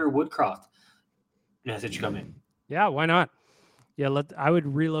saw a Fire Woodcroft message come in. Yeah, why not? Yeah, I would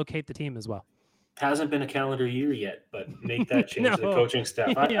relocate the team as well. Hasn't been a calendar year yet, but make that change to the coaching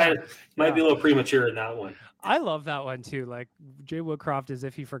staff. I might be a little premature in that one. I love that one too. Like Jay Woodcroft, as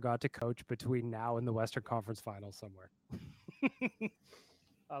if he forgot to coach between now and the Western Conference Finals somewhere.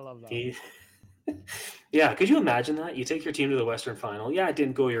 I love that. Yeah, could you imagine that? You take your team to the Western Final. Yeah, it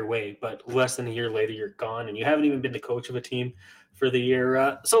didn't go your way, but less than a year later, you're gone, and you haven't even been the coach of a team for the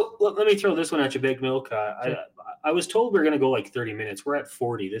year. So let me throw this one at you, Big Milk. Sure. I was told we we're going to go like 30 minutes. We're at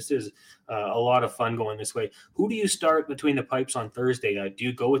 40. This is a lot of fun going this way. Who do you start between the pipes on Thursday? Do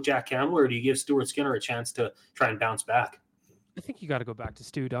you go with Jack Campbell, or do you give Stuart Skinner a chance to try and bounce back? I think you got to go back to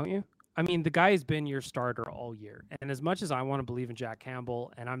Stu, don't you? I mean, the guy has been your starter all year. And as much as I want to believe in Jack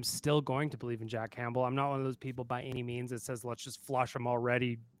Campbell, and I'm still going to believe in Jack Campbell, I'm not one of those people by any means that says, let's just flush him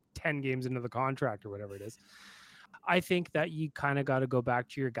already 10 games into the contract or whatever it is. I think that you kind of got to go back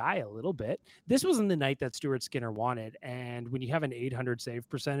to your guy a little bit. This wasn't the night that Stuart Skinner wanted. And when you have an 800 save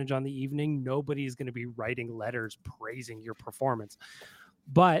percentage on the evening, nobody's going to be writing letters praising your performance.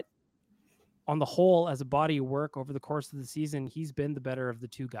 But on the whole, as a body of work over the course of the season, he's been the better of the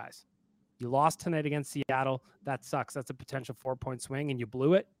two guys. You lost tonight against Seattle. That sucks. That's a potential 4-point swing, and you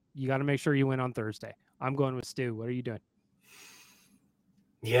blew it. You got to make sure you win on Thursday. I'm going with Stu. What are you doing?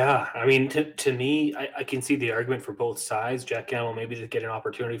 Yeah, I mean, to me, I can see the argument for both sides. Jack Campbell, maybe to get an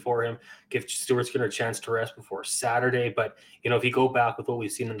opportunity for him, give Stuart Skinner a chance to rest before Saturday. But, if you go back with what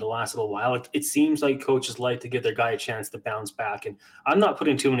we've seen in the last little while, it seems like coaches like to give their guy a chance to bounce back. And I'm not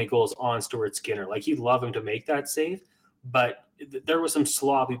putting too many goals on Stuart Skinner. Like, you'd love him to make that save, but there was some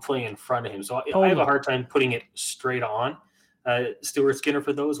sloppy play in front of him. So I have a hard time putting it straight on Stuart Skinner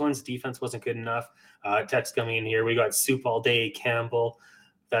for those ones. Defense wasn't good enough. Text coming in here. We got Soup All Day, Campbell.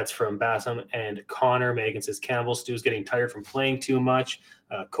 That's from Bassam and Connor. Megan says Campbell Stu's getting tired from playing too much.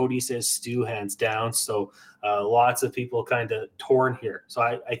 Cody says Stu hands down. So lots of people kind of torn here. So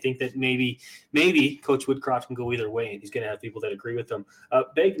I think that maybe Coach Woodcroft can go either way, and he's going to have people that agree with him.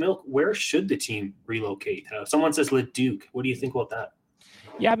 Big Milk, where should the team relocate? Someone says Leduc. What do you think about that?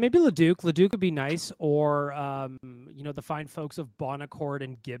 Yeah, maybe Leduc. Leduc would be nice, or the fine folks of Bonaccord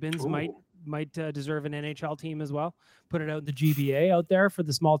and Gibbons might deserve an NHL team as well. Put it out in the GBA out there for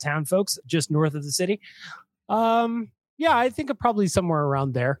the small town folks just north of the city. Yeah, I think probably somewhere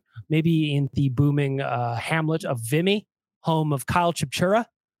around there. Maybe in the booming hamlet of Vimy, home of Kyle Chipchura,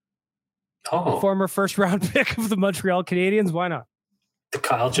 the former first-round pick of the Montreal Canadiens. Why not? The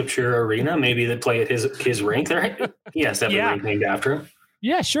Kyle Chipchura Arena. Maybe they play at his rink there. He has to have a rink named after him.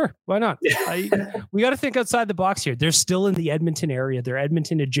 Yeah, sure. Why not? We got to think outside the box here. They're still in the Edmonton area. They're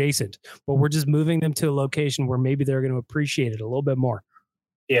Edmonton adjacent, but we're just moving them to a location where maybe they're going to appreciate it a little bit more.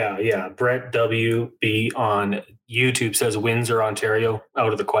 Yeah. Brett WB on YouTube says Windsor, Ontario,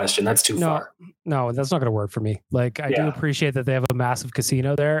 out of the question. That's too far. No, that's not going to work for me. Like, I do appreciate that they have a massive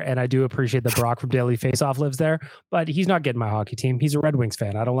casino there, and I do appreciate that Brock from Daily Faceoff lives there, but he's not getting my hockey team. He's a Red Wings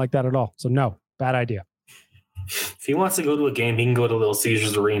fan. I don't like that at all. So no, bad idea. If he wants to go to a game, he can go to Little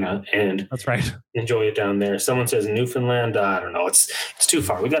Caesars Arena and that's right. Enjoy it down there. Someone says Newfoundland. I don't know. It's too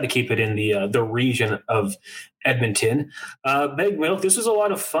far. We got to keep it in the region of Edmonton. Big Milk, this was a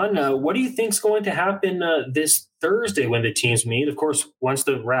lot of fun. What do you think is going to happen this Thursday when the teams meet? Of course, once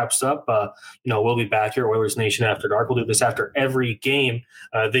the wraps up, we'll be back here, Oilers Nation After Dark. We'll do this after every game.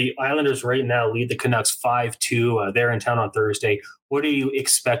 The Islanders right now lead the Canucks 5-2. They're in town on Thursday. What do you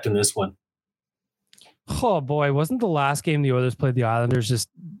expect in this one? Oh boy, wasn't the last game the Oilers played the Islanders just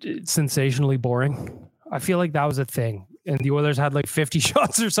sensationally boring? I feel like that was a thing. And the Oilers had like 50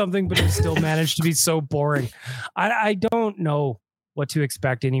 shots or something, but it still managed to be so boring. I don't know what to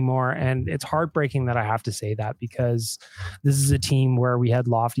expect anymore. And it's heartbreaking that I have to say that, because this is a team where we had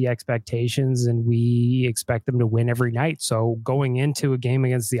lofty expectations and we expect them to win every night. So going into a game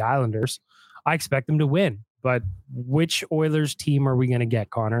against the Islanders, I expect them to win. But which Oilers team are we going to get,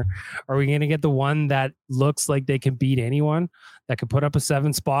 Connor? Are we going to get the one that looks like they can beat anyone, that could put up a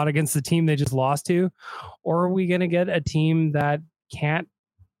 7 spot against the team they just lost to? Or are we going to get a team that can't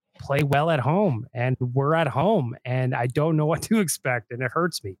play well at home? And we're at home, and I don't know what to expect, and it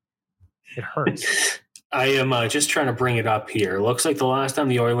hurts me. It hurts. I am just trying to bring it up here. Looks like the last time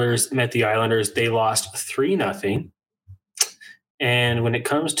the Oilers met the Islanders, they lost 3-0. And when it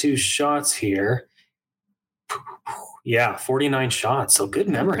comes to shots here, 49 shots. So good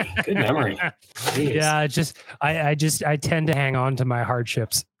memory. Good memory. Yeah, I tend to hang on to my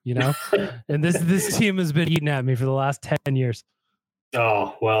hardships, and this team has been eating at me for the last 10 years.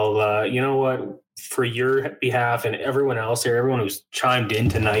 Oh, well, you know what? For your behalf and everyone else here, everyone who's chimed in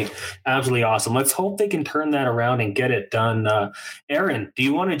tonight, absolutely awesome. Let's hope they can turn that around and get it done. Aaron, do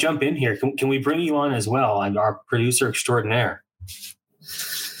you want to jump in here? Can we bring you on as well? I'm our producer extraordinaire.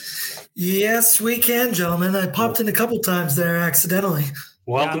 Yes, we can, gentlemen. I popped in a couple times there accidentally.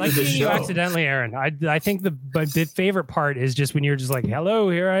 Welcome to the show. You accidentally, Aaron. I think the favorite part is just when you're just like, "Hello,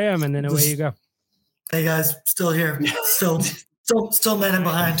 here I am," and then away you go. Hey guys, still here, still men in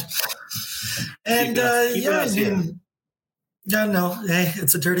behind. And hey,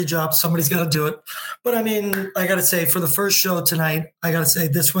 it's a dirty job. Somebody's got to do it. But I mean, I got to say, for the first show tonight, I got to say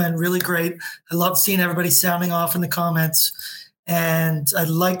this went really great. I love seeing everybody sounding off in the comments. And I'd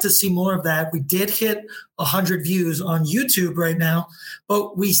like to see more of that. We did hit 100 views on YouTube right now,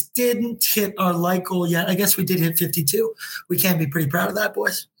 but we didn't hit our like goal yet. I guess we did hit 52. We can be pretty proud of that,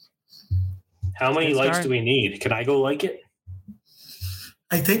 boys. How many likes do we need? Can I go like it?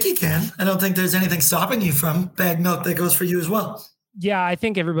 I think you can. I don't think there's anything stopping you from. Bag Milk, that goes for you as well. Yeah, I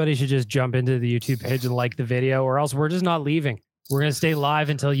think everybody should just jump into the YouTube page and like the video, or else we're just not leaving. We're going to stay live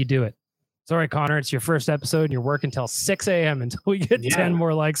until you do it. Sorry, Connor, it's your first episode and you're working until 6 a.m. until we get 10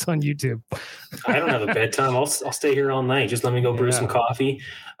 more likes on YouTube. I don't have a bedtime. I'll stay here all night. Just let me go brew some coffee.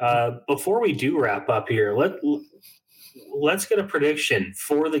 Before we do wrap up here, let's get a prediction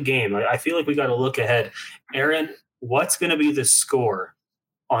for the game. I feel like we got to look ahead. Aaron, what's going to be the score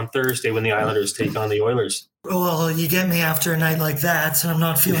on Thursday when the Islanders take on the Oilers? Well, you get me after a night like that, and I'm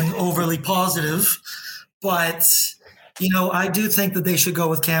not feeling overly positive, but I do think that they should go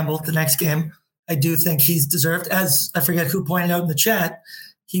with Campbell the next game. I do think he's deserved. As I forget who pointed out in the chat,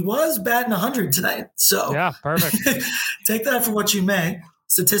 he was batting 100 tonight. So yeah, perfect. Take that for what you may.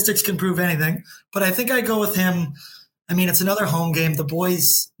 Statistics can prove anything. But I think I go with him. I mean, it's another home game. The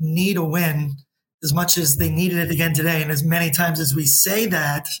boys need a win as much as they needed it again today. And as many times as we say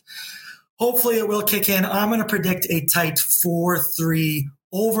that, hopefully it will kick in. I'm going to predict a tight 4-3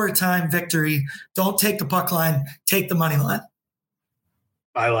 overtime victory. Don't take the puck line, take the money line.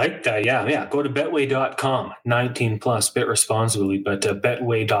 I like that. Yeah. Go to betway.com, 19 plus, bet responsibly, but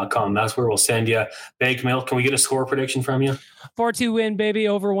betway.com, that's where we'll send you baked milk. Can we get a score prediction from you? 4-2 win, baby.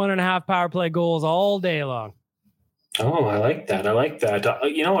 Over 1.5 power play goals all day long. Oh, I like that.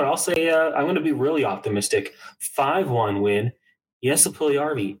 You know what? I'll say I'm going to be really optimistic. 5-1 win. Yes,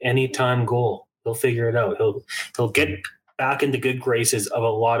 Puljujärvi, anytime goal. He'll figure it out. He'll get back into good graces of a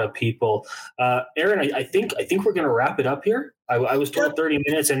lot of people. Aaron, I think we're going to wrap it up here. I was told 30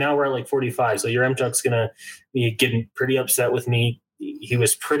 minutes, and now we're at like 45. So your M-Chuck's going to be getting pretty upset with me. He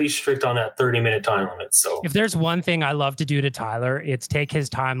was pretty strict on that 30-minute time limit. So if there's one thing I love to do to Tyler, it's take his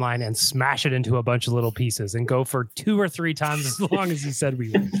timeline and smash it into a bunch of little pieces and go for 2 or 3 times as long as he said we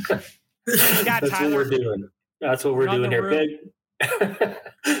would. That's Tyler, what we're doing. That's what we're doing here.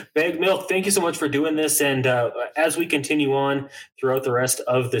 Big Milk, thank you so much for doing this. And as we continue on throughout the rest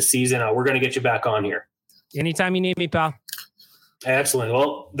of the season, we're going to get you back on here. Anytime you need me, pal. Excellent.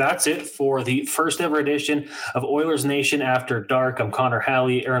 Well, that's it for the first ever edition of Oilers Nation After Dark. I'm Connor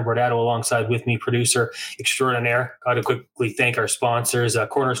Halley, Aaron Bordato alongside with me, producer extraordinaire. Got to quickly thank our sponsors,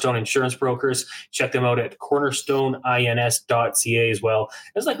 Cornerstone Insurance Brokers. Check them out at cornerstoneins.ca as well.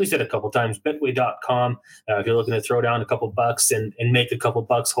 As like we said a couple times, betway.com. If you're looking to throw down a couple bucks and make a couple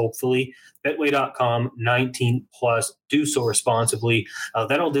bucks, hopefully. Betway.com, 19 plus. Do so responsibly.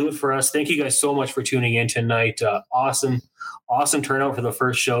 That'll do it for us. Thank you guys so much for tuning in tonight. Awesome turnout for the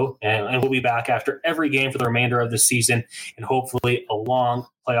first show. And we'll be back after every game for the remainder of the season and hopefully a long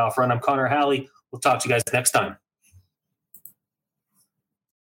playoff run. I'm Connor Halley. We'll talk to you guys next time.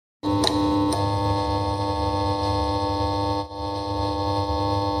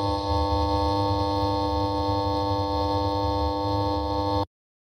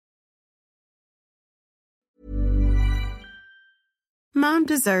 Mom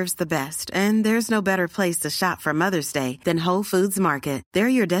deserves the best, and there's no better place to shop for Mother's Day than Whole Foods Market. They're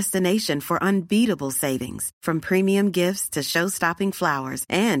your destination for unbeatable savings, from premium gifts to show-stopping flowers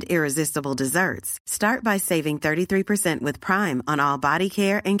and irresistible desserts. Start by saving 33% with Prime on all body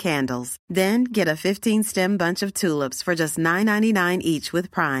care and candles. Then get a 15-stem bunch of tulips for just $9.99 each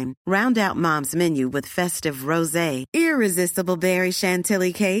with Prime. Round out Mom's menu with festive rosé, irresistible berry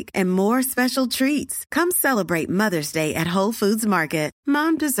chantilly cake, and more special treats. Come celebrate Mother's Day at Whole Foods Market.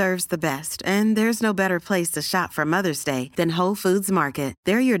 Mom deserves the best, and there's no better place to shop for Mother's Day than Whole Foods Market.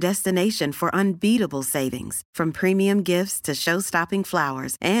 They're your destination for unbeatable savings, from premium gifts to show-stopping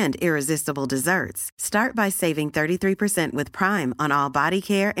flowers and irresistible desserts. Start by saving 33% with Prime on all body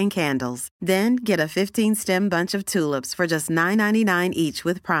care and candles. Then get a 15-stem bunch of tulips for just $9.99 each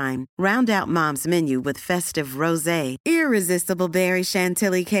with Prime. Round out Mom's menu with festive rosé, irresistible berry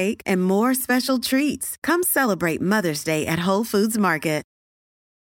chantilly cake, and more special treats. Come celebrate Mother's Day at Whole Foods Market.